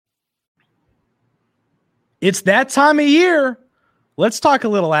It's that time of year. Let's talk a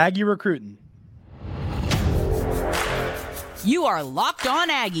little Aggie recruiting. You are Locked On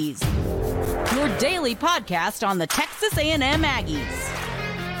Aggies, your daily podcast on the Texas A&M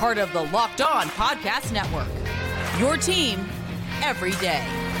Aggies. Part of the Locked On Podcast Network, your team every day.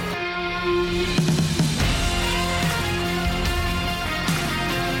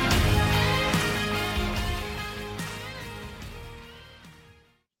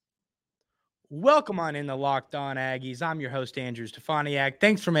 Welcome on in the Locked On Aggies. I'm your host, Andrew Stefaniak.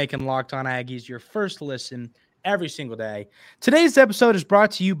 Thanks for making Locked On Aggies your first listen every single day. Today's episode is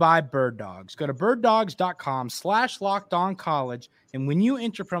brought to you by Bird Dogs. Go to birddogs.com/lockedoncollege, and when you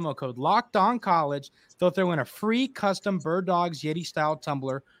enter promo code LOCKEDONCollege, they'll throw in a free custom Bird Dogs Yeti-style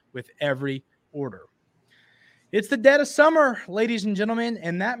tumbler with every order. It's the dead of summer, ladies and gentlemen,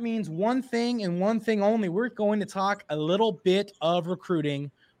 and that means one thing and one thing only. We're going to talk a little bit of recruiting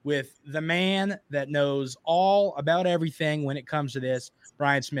with the man that knows all about everything when it comes to this,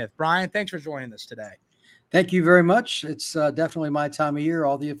 Brian Smith. Brian, thanks for joining us today. Thank you very much. It's definitely my time of year.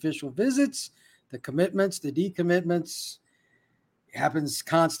 All the official visits, the commitments, the decommitments, it happens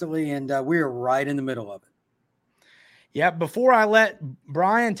constantly, and we're right in the middle of it. Yeah, before I let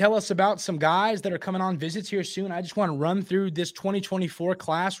Brian tell us about some guys that are coming on visits here soon, I just want to run through this 2024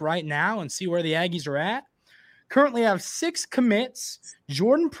 class right now and see where the Aggies are at. Currently, I have 6 commits.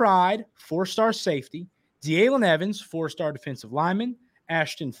 Jordan Pride, 4-star safety. De'Alen Evans, 4-star defensive lineman.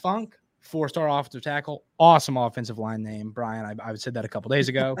 Ashton Funk, 4-star offensive tackle. Awesome offensive line name, Brian. I said that a couple days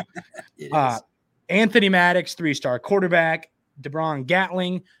ago. Anthony Maddox, 3-star quarterback. DeBron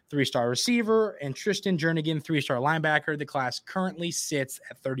Gatling, 3-star receiver. And Tristan Jernigan, 3-star linebacker. The class currently sits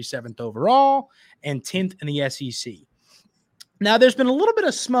at 37th overall and 10th in the SEC. Now, there's been a little bit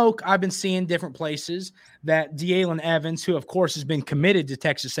of smoke I've been seeing different places that De'Alen Evans, who, of course, has been committed to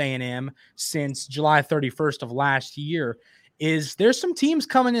Texas A&M since July 31st of last year, there's some teams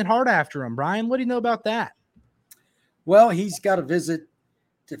coming in hard after him. Brian, what do you know about that? Well, he's got a visit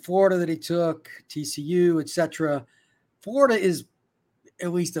to Florida that he took, TCU, etc. Florida is,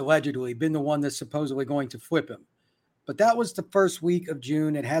 at least allegedly, been the one that's supposedly going to flip him. But that was the first week of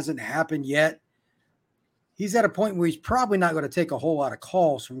June. It hasn't happened yet. He's at a point where he's probably not going to take a whole lot of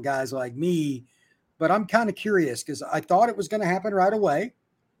calls from guys like me, but I'm kind of curious because I thought it was going to happen right away.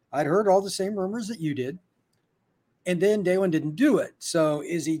 I'd heard all the same rumors that you did, and then Dalen didn't do it. So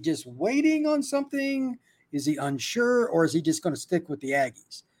is he just waiting on something? Is he unsure, or is he just going to stick with the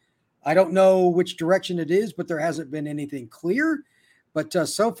Aggies? I don't know which direction it is, but there hasn't been anything clear. But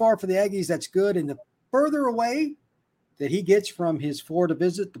so far for the Aggies, that's good. And the further away that he gets from his Florida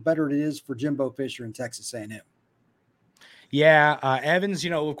visit, the better it is for Jimbo Fisher and Texas A&M. Yeah, Evans,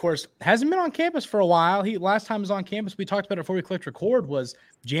 of course, hasn't been on campus for a while. Last time he was on campus, we talked about it before we clicked record, was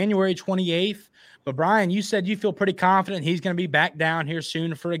January 28th. But Brian, you said you feel pretty confident he's going to be back down here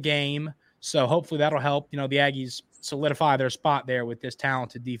soon for a game. So hopefully that'll help, the Aggies solidify their spot there with this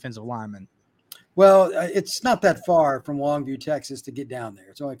talented defensive lineman. Well, it's not that far from Longview, Texas to get down there.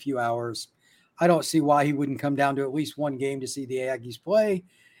 It's only a few hours. I don't see why he wouldn't come down to at least one game to see the Aggies play.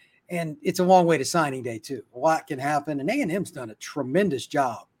 And it's a long way to signing day, too. A lot can happen. And A&M's done a tremendous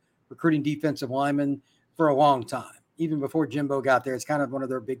job recruiting defensive linemen for a long time. Even before Jimbo got there, it's kind of one of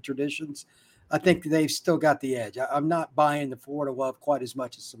their big traditions. I think they've still got the edge. I'm not buying the Florida love quite as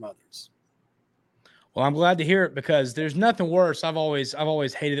much as some others. Well, I'm glad to hear it because there's nothing worse. I've always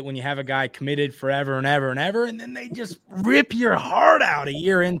hated it when you have a guy committed forever and ever and ever, and then they just rip your heart out a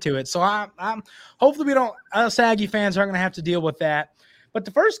year into it. So I'm hopefully us Aggie fans aren't going to have to deal with that. But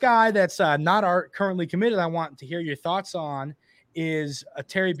the first guy that's not currently committed, I want to hear your thoughts on is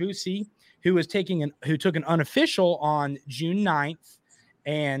Terry Busey, who took an unofficial on June 9th.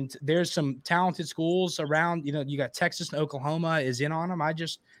 And there's some talented schools around, you got Texas and Oklahoma is in on them.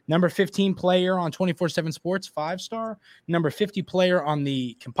 Number 15 player on 24/7 Sports, 5-star. Number 50 player on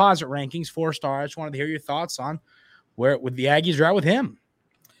the composite rankings, 4-star. I just wanted to hear your thoughts on where would the Aggies are at with him.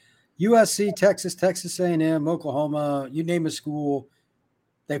 USC, Texas, Texas A&M, Oklahoma, you name a school,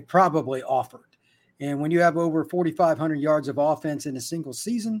 they probably offered. And when you have over 4,500 yards of offense in a single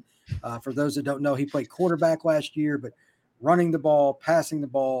season, for those that don't know, he played quarterback last year, but running the ball, passing the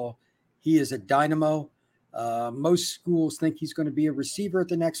ball, he is a dynamo. Most schools think he's going to be a receiver at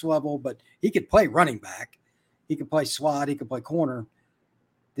the next level, but he could play running back. He could play slot. He could play corner.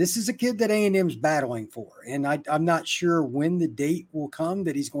 This is a kid that A&M's battling for, and I'm not sure when the date will come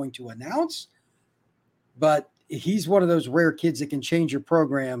that he's going to announce, but he's one of those rare kids that can change your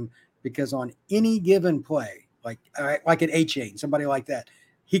program because on any given play, like an A-Chain, somebody like that,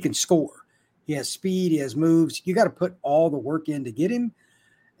 he can score. He has speed. He has moves. You got to put all the work in to get him.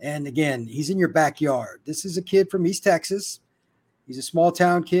 And again, he's in your backyard. This is a kid from East Texas. He's a small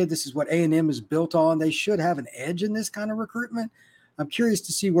town kid. This is what A&M is built on. They should have an edge in this kind of recruitment. I'm curious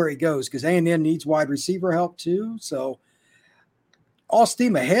to see where he goes because A&M needs wide receiver help too. So all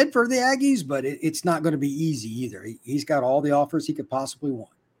steam ahead for the Aggies, but it's not going to be easy either. He's got all the offers he could possibly want.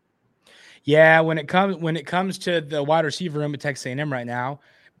 Yeah, when it comes to the wide receiver room at Texas A&M right now,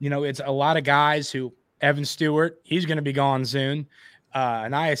 it's a lot of guys who Evan Stewart, he's going to be gone soon.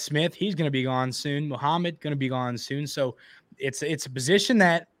 Anaya Smith, he's going to be gone soon. Muhammad going to be gone soon. So it's a position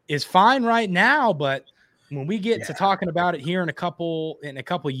that is fine right now, but when we get to talking about it here in a couple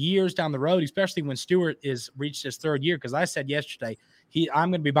years down the road, especially when Stewart is reached his third year, because I said yesterday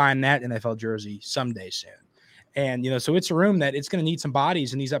I'm going to be buying that NFL jersey someday soon. And, so it's a room that it's going to need some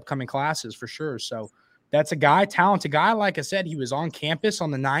bodies in these upcoming classes for sure. So that's a guy, talented guy. Like I said, he was on campus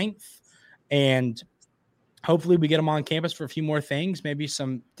on the 9th, and hopefully we get him on campus for a few more things, maybe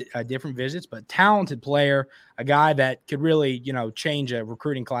some different visits, but talented player, a guy that could really, change a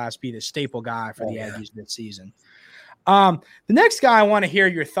recruiting class, be the staple guy for the Aggies this season. The next guy I want to hear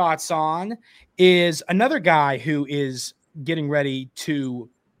your thoughts on is another guy who is getting ready to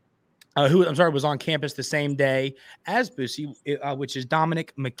was on campus the same day as Boosie, which is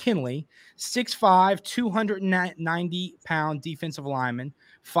Dominic McKinley, 6'5", 290-pound defensive lineman,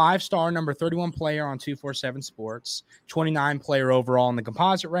 5-star number 31 player on 247 Sports, 29 player overall in the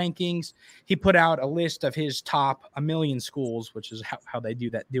composite rankings. He put out a list of his top 1 million schools, which is how they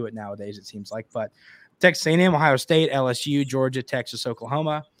do it nowadays, it seems like. But Texas A&M, Ohio State, LSU, Georgia, Texas,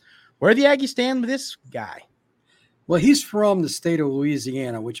 Oklahoma. Where do the Aggies stand with this guy? Well, he's from the state of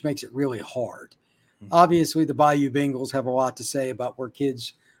Louisiana, which makes it really hard. Mm-hmm. Obviously, the Bayou Bengals have a lot to say about where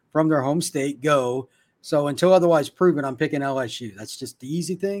kids from their home state go. So until otherwise proven, I'm picking LSU. That's just the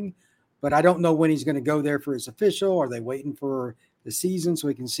easy thing. But I don't know when he's going to go there for his official. Are they waiting for the season so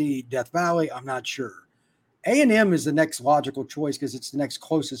he can see Death Valley? I'm not sure. A&M is the next logical choice because it's the next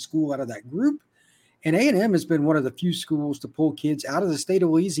closest school out of that group. And A&M has been one of the few schools to pull kids out of the state of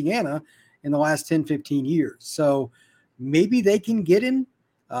Louisiana in the last 10, 15 years. So maybe they can get him.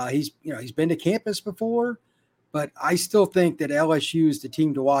 He's been to campus before, but I still think that LSU is the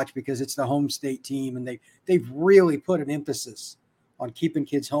team to watch because it's the home state team, and they've really put an emphasis on keeping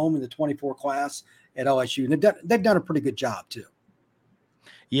kids home in the 24 class at LSU. And they've done a pretty good job too.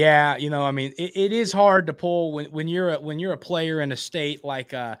 Yeah, it is hard to pull when you're a player in a state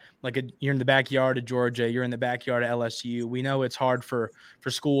like you're in the backyard of Georgia, you're in the backyard of LSU. We know it's hard for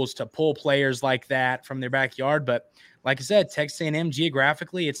schools to pull players like that from their backyard, but like I said, Texas A&M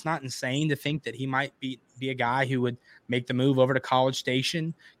geographically, it's not insane to think that he might be a guy who would make the move over to College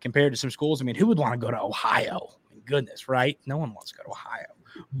Station compared to some schools. I mean, who would want to go to Ohio? I mean, goodness, right? No one wants to go to Ohio,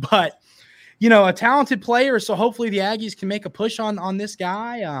 but a talented player. So hopefully the Aggies can make a push on this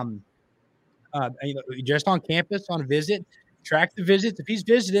guy. Just on campus, on a visit, track the visits. If he's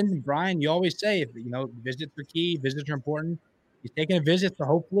visiting, Brian, you always say, visits are key, visits are important. He's taking a visit, so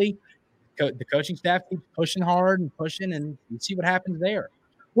hopefully the coaching staff keeps pushing hard and pushing, and you see what happens there.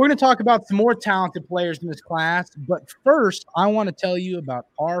 We're going to talk about some more talented players in this class, but first, I want to tell you about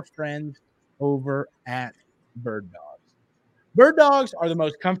our friends over at Bird Dogs. Bird Dogs are the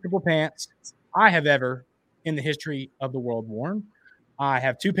most comfortable pants I have ever in the history of the world worn. I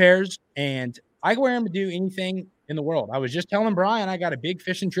have 2 pairs, and I can wear them to do anything in the world. I was just telling Brian I got a big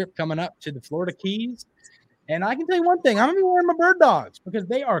fishing trip coming up to the Florida Keys, and I can tell you one thing. I'm going to be wearing my Bird Dogs because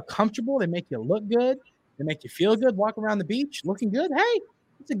they are comfortable. They make you look good. They make you feel good walking around the beach, looking good. Hey,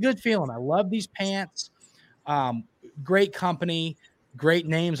 it's a good feeling. I love these pants. Great company, great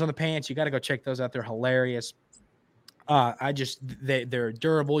names on the pants. You got to go check those out. They're hilarious. They're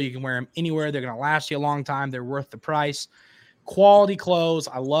durable. You can wear them anywhere. They're going to last you a long time. They're worth the price. Quality clothes.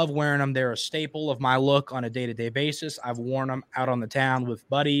 I love wearing them. They're a staple of my look on a day-to-day basis. I've worn them out on the town with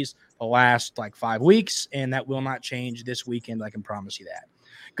buddies the last 5 weeks, and that will not change this weekend. I can promise you that.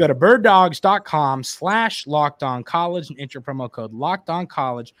 Go to birddogs.com/lockedoncollege and enter promo code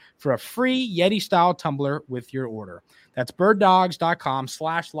lockedoncollege for a free Yeti-style tumbler with your order. That's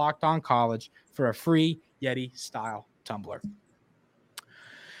birddogs.com/lockedoncollege for a free Yeti-style tumbler.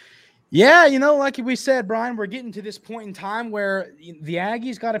 Yeah, like we said, Brian, we're getting to this point in time where the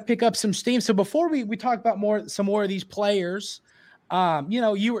Aggies got to pick up some steam. So before we talk about some more of these players,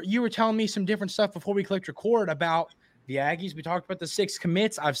 you were telling me some different stuff before we clicked record about the Aggies. We talked about the 6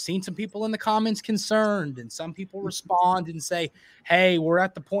 commits. I've seen some people in the comments concerned, and some people respond and say, "Hey, we're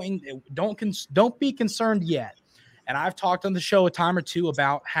at the point. Don't be concerned yet." And I've talked on the show a time or two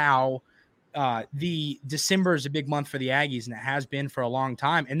about how the December is a big month for the Aggies, and it has been for a long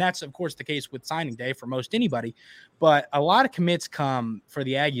time. And that's, of course, the case with signing day for most anybody. But a lot of commits come for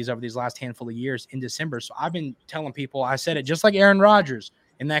the Aggies over these last handful of years in December. So I've been telling people, I said it just like Aaron Rodgers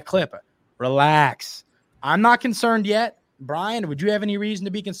in that clip, relax. I'm not concerned yet. Brian, would you have any reason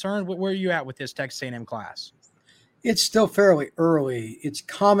to be concerned? Where are you at with this Texas A&M class? It's still fairly early. It's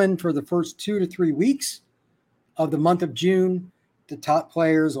common for the first 2 to 3 weeks of the month of June, the top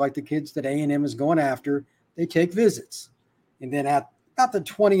players, like the kids that A&M is going after, they take visits. And then at about the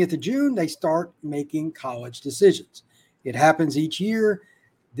 20th of June, they start making college decisions. It happens each year.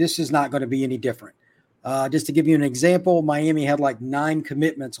 This is not going to be any different. Just to give you an example, Miami had like 9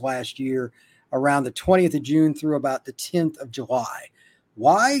 commitments last year around the 20th of June through about the 10th of July.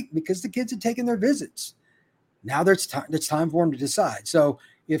 Why? Because the kids had taken their visits. Now it's time for them to decide. So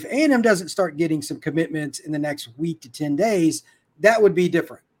if A&M doesn't start getting some commitments in the next week to 10 days, that would be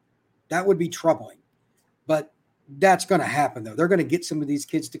different. That would be troubling. But that's going to happen, though. They're going to get some of these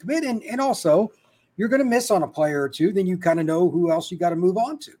kids to commit. And also, you're going to miss on a player or two. Then you kind of know who else you got to move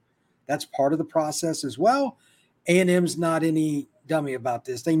on to. That's part of the process as well. A&M's not any dummy about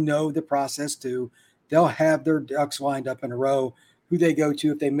this. They know the process, too. They'll have their ducks lined up in a row, who they go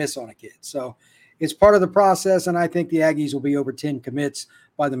to if they miss on a kid. So it's part of the process, and I think the Aggies will be over 10 commits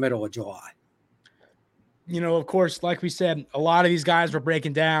by the middle of July. Of course, like we said, a lot of these guys were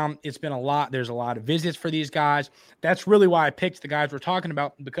breaking down. It's been a lot. There's a lot of visits for these guys. That's really why I picked the guys we're talking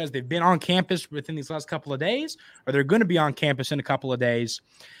about, because they've been on campus within these last couple of days, or they're going to be on campus in a couple of days.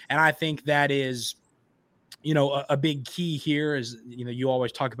 And I think that is, a big key here is, you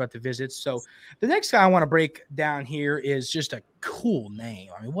always talk about the visits. So the next guy I want to break down here is just a cool name.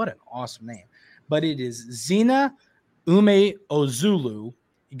 I mean, what an awesome name. But it is Zina Ume Ozulu.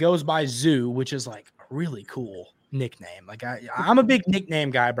 He goes by Zoo, which is like a really cool nickname. Like I'm a big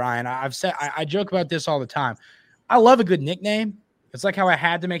nickname guy, Brian. I joke about this all the time. I love a good nickname. It's like how I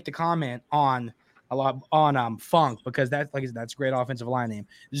had to make the comment on Funk, because that's a great offensive line name.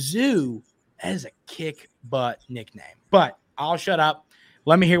 Zoo, that is a kick butt nickname. But I'll shut up.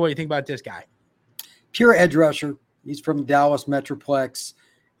 Let me hear what you think about this guy. Pure edge rusher. He's from Dallas Metroplex.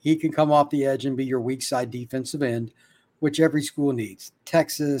 He can come off the edge and be your weak side defensive end, which every school needs.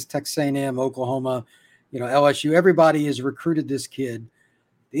 Texas A&M, Oklahoma, LSU, everybody has recruited this kid.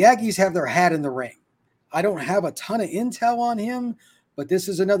 The Aggies have their hat in the ring. I don't have a ton of intel on him, but this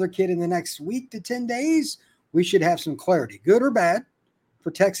is another kid in the next week to 10 days. We should have some clarity, good or bad, for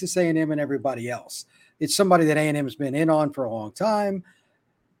Texas A&M and everybody else. It's somebody that A&M has been in on for a long time,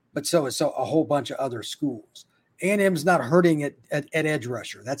 but so is a whole bunch of other schools. A&M's not hurting at edge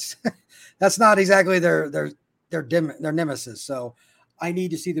rusher. That's not exactly their nemesis. So I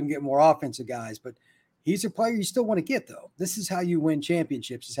need to see them get more offensive guys, but he's a player you still want to get, though. This is how you win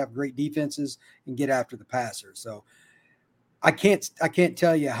championships, is have great defenses and get after the passer. So I can't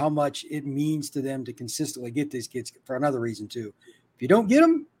tell you how much it means to them to consistently get these kids, for another reason too. If you don't get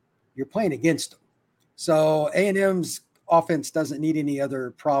them, you're playing against them. So A&M's offense doesn't need any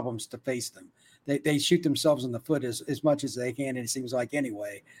other problems to face them. They shoot themselves in the foot as much as they can, and it seems like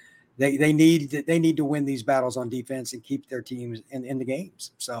anyway. They need to win these battles on defense and keep their teams in the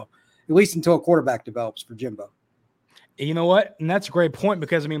games. So at least until a quarterback develops for Jimbo. You know what? And that's a great point,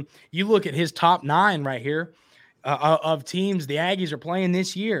 because, you look at his top 9 right here of teams the Aggies are playing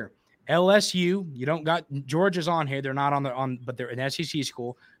this year. LSU, you don't got Georgia's on here. They're not but they're an SEC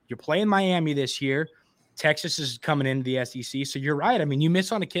school. You're playing Miami this year. Texas is coming into the SEC. So you're right. You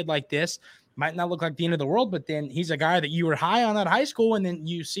miss on a kid like this, might not look like the end of the world, but then he's a guy that you were high on at high school, and then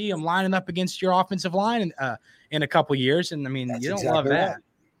you see him lining up against your offensive line in a couple years. And That's you don't exactly love that.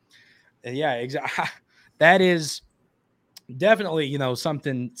 Right. Yeah, exactly. That is definitely,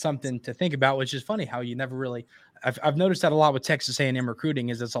 something to think about, which is funny how you never really, I've noticed that a lot with Texas A&M recruiting,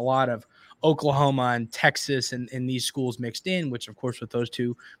 is it's a lot of Oklahoma and Texas and these schools mixed in, which of course with those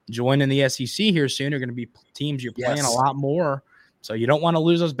two joining the SEC here soon are going to be teams you're playing a lot more. So you don't want to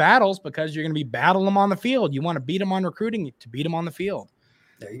lose those battles, because you're going to be battling them on the field. You want to beat them on recruiting to beat them on the field.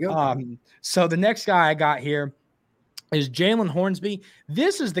 There you go. So the next guy I got here is Jalen Hornsby.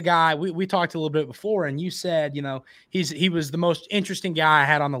 This is the guy we talked a little bit before, and you said, he was the most interesting guy I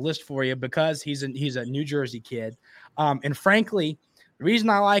had on the list for you, because he's a New Jersey kid. And frankly, the reason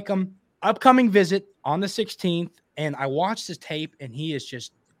I like him, upcoming visit on the 16th, and I watched his tape, and he is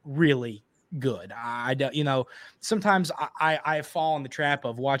just really good. I don't, sometimes I fall in the trap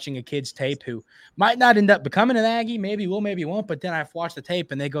of watching a kid's tape who might not end up becoming an Aggie, maybe will, maybe won't, but then I've watched the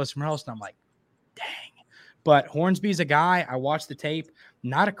tape and they go somewhere else, and I'm like, dang. But Hornsby's a guy. I watched the tape.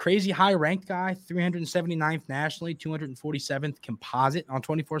 Not a crazy high ranked guy, 379th nationally, 247th composite on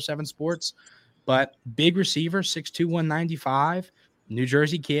 24/7 Sports, but big receiver, 6'2", 195, New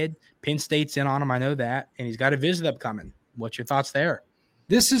Jersey kid. Penn State's in on him, I know that, and he's got a visit upcoming. What's your thoughts there?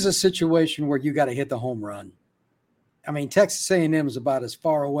 This is a situation where you got to hit the home run. I mean, Texas A&M is about as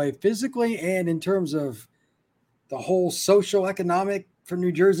far away physically and in terms of the whole social economic for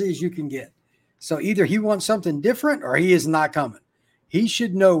New Jersey as you can get. So either he wants something different or he is not coming. He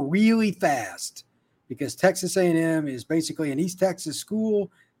should know really fast because Texas A&M is basically an East Texas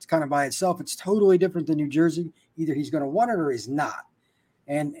school. It's kind of by itself. It's totally different than New Jersey. Either he's going to want it or he's not.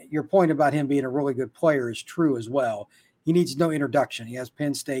 And your point about him being a really good player is true as well. He needs no introduction. He has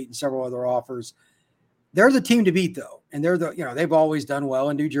Penn State and several other offers. They're the team to beat, though. And they've always done well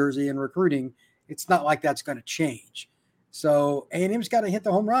in New Jersey in recruiting. It's not like that's going to change. So A&M's got to hit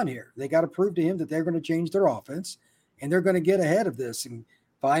the home run here. They got to prove to him that they're going to change their offense and they're going to get ahead of this and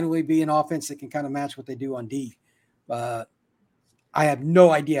finally be an offense that can kind of match what they do on D. I have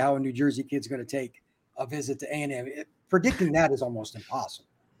no idea how a New Jersey kid's going to take a visit to A&M. Predicting that is almost impossible.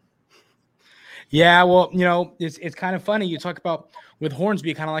 Yeah, well, it's kind of funny. You talk about with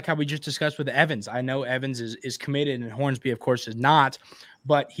Hornsby, kind of like how we just discussed with Evans. I know Evans is committed and Hornsby, of course, is not,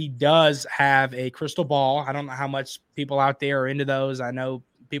 but he does have a crystal ball. I don't know how much people out there are into those. I know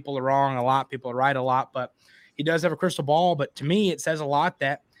people are wrong a lot, people are right a lot, but he does have a crystal ball. But to me, it says a lot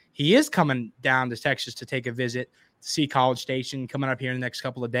that he is coming down to Texas to take a visit to see College Station coming up here in the next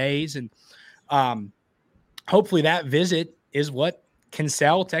couple of days. And hopefully that visit is what can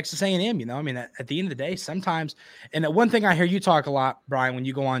sell Texas A&M. I mean, at the end of the day, sometimes, and the one thing I hear you talk a lot, Brian, when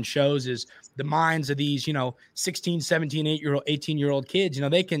you go on shows is the minds of these, 16, 17, 18-year-old kids,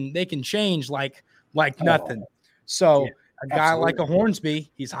 they can change like nothing. So yeah, a guy absolutely. Like a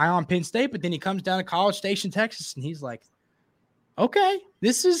Hornsby, he's high on Penn State, but then he comes down to College Station, Texas, and he's like, okay,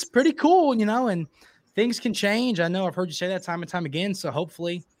 this is pretty cool, and things can change. I know I've heard you say that time and time again. So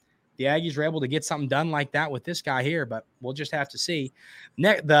hopefully the Aggies are able to get something done like that with this guy here, but we'll just have to see.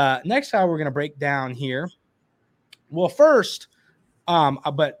 The next guy we're going to break down here. Well, first,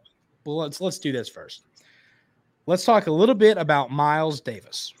 let's do this first. Let's talk a little bit about Miles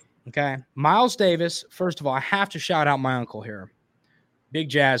Davis. Okay, Miles Davis. First of all, I have to shout out my uncle here, big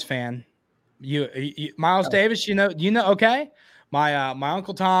Jazz fan. Miles Davis. Okay, my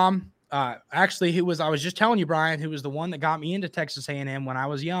Uncle Tom. Actually, I was just telling you, Brian, who was the one that got me into Texas A&M when I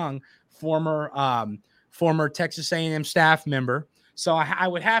was young, former Texas A&M staff member. So I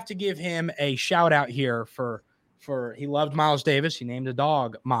would have to give him a shout out here for he loved Miles Davis. He named a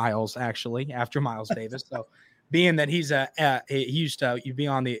dog Miles, actually, after Miles Davis. So being that he used to be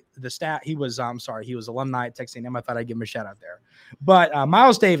on the staff, he was alumni at Texas A&M. I thought I'd give him a shout out there. But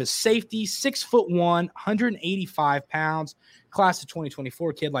Miles Davis, safety, 6'1", 185 pounds. Class of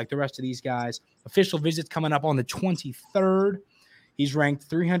 2024 kid like the rest of these guys. Official visits coming up on the 23rd. He's ranked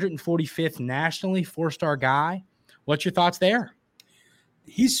 345th nationally, 4-star guy. What's your thoughts there?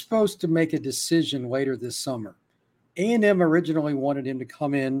 He's supposed to make a decision later this summer. A&M originally wanted him to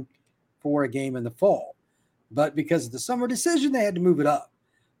come in for a game in the fall, but because of the summer decision, they had to move it up.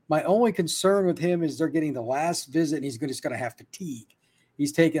 My only concern with him is they're getting the last visit, and he's just going to have fatigue.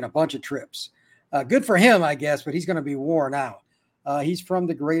 He's taken a bunch of trips. Good for him, I guess, but he's going to be worn out. He's from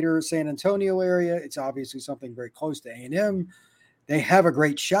the greater San Antonio area. It's obviously something very close to A&M. They have a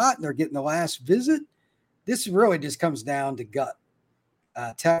great shot, and they're getting the last visit. This really just comes down to gut.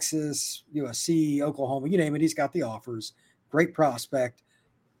 Texas, USC, Oklahoma, you name it, he's got the offers. Great prospect.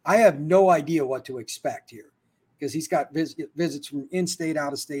 I have no idea what to expect here because he's got visits from in-state,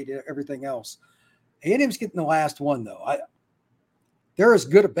 out-of-state, everything else. A&M's getting the last one, though. They're as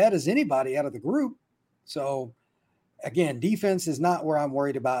good a bet as anybody out of the group. So, again, defense is not where I'm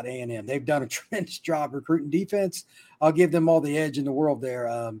worried about A&M. They've done a tremendous job recruiting defense. I'll give them all the edge in the world there.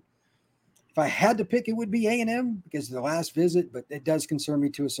 If I had to pick, it would be A&M because of the last visit, but it does concern me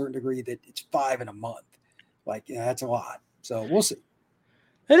to a certain degree that it's 5 in a month. That's a lot. So we'll see.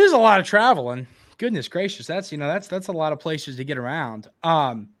 It is a lot of traveling. Goodness gracious. That's a lot of places to get around.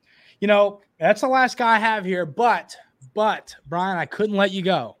 That's the last guy I have here, but Brian, I couldn't let you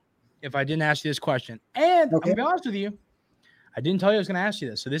go if I didn't ask you this question. And okay. I'm gonna be honest with you, I didn't tell you I was going to ask you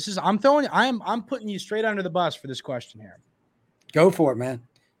this. So I'm putting you straight under the bus for this question here. Go for it, man.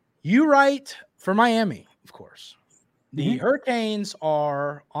 You write for Miami, of course. The Hurricanes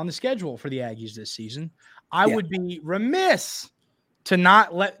are on the schedule for the Aggies this season. I would be remiss to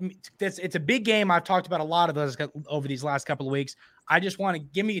not let me. It's a big game. I've talked about a lot of those over these last couple of weeks. I just want to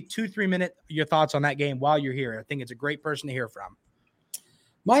give me 2-3 minute your thoughts on that game while you're here. I think it's a great person to hear from.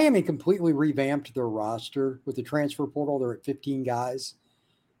 Miami completely revamped their roster with the transfer portal. They're at 15 guys.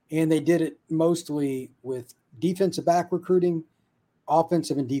 And they did it mostly with defensive back recruiting,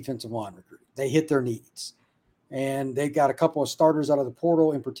 offensive and defensive line recruiting. They hit their needs. And they got a couple of starters out of the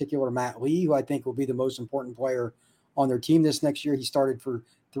portal, in particular Matt Lee, who I think will be the most important player on their team this next year. He started for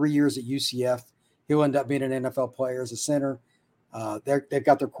 3 years at UCF. He'll end up being an NFL player as a center. They've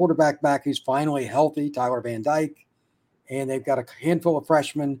got their quarterback back who's finally healthy, Tyler Van Dyke. And they've got a handful of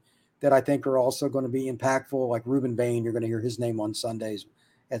freshmen that I think are also going to be impactful, like Reuben Bain. You're going to hear his name on Sundays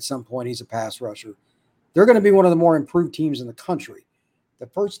at some point. He's a pass rusher. They're going to be one of the more improved teams in the country. The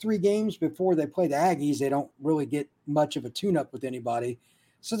first 3 games before they play the Aggies, they don't really get much of a tune-up with anybody,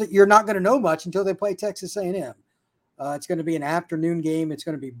 so that you're not going to know much until they play Texas A&M. It's going to be an afternoon game. It's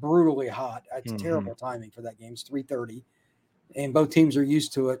going to be brutally hot. It's terrible timing for that game. It's 3:30, and both teams are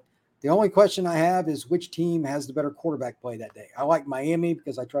used to it. The only question I have is which team has the better quarterback play that day. I like Miami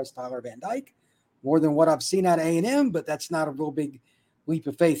because I trust Tyler Van Dyke more than what I've seen out of A&M, but that's not a real big leap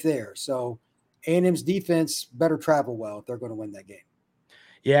of faith there. So A&M's defense better travel well if they're going to win that game.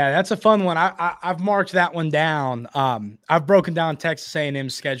 Yeah, that's a fun one. I've marked that one down. I've broken down Texas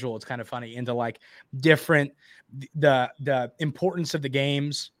A&M's schedule. It's kind of funny into like different the importance of the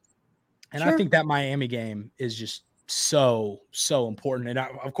games, and I think that Miami game is just so important. And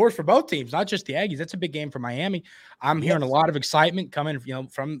of course, for both teams, not just the Aggies, that's a big game for Miami. I'm hearing a lot of excitement coming,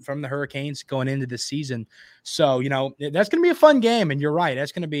 from the Hurricanes going into the season. So that's going to be a fun game. And you're right,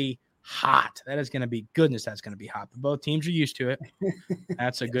 that's going to be hot. That is going to be goodness. That's going to be hot. But both teams are used to it.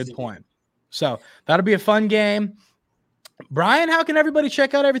 That's a good point. So that'll be a fun game. Brian, how can everybody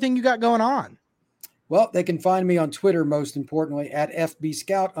check out everything you got going on? Well, they can find me on Twitter, most importantly, at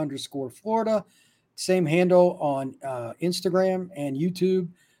FBScout_Florida. Same handle on Instagram and YouTube.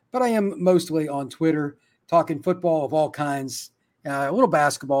 But I am mostly on Twitter, talking football of all kinds, a little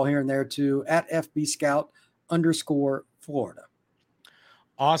basketball here and there too, at FBScout_Florida.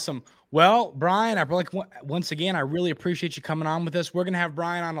 Awesome. Well, Brian, once again, I really appreciate you coming on with us. We're going to have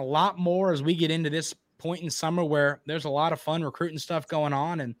Brian on a lot more as we get into this point in summer where there's a lot of fun recruiting stuff going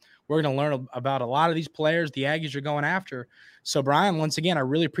on, and we're going to learn about a lot of these players the Aggies are going after. So, Brian, once again, I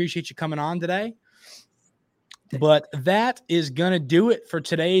really appreciate you coming on today. But that is going to do it for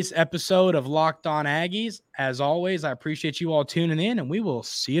today's episode of Locked On Aggies. As always, I appreciate you all tuning in, and we will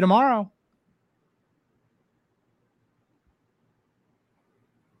see you tomorrow.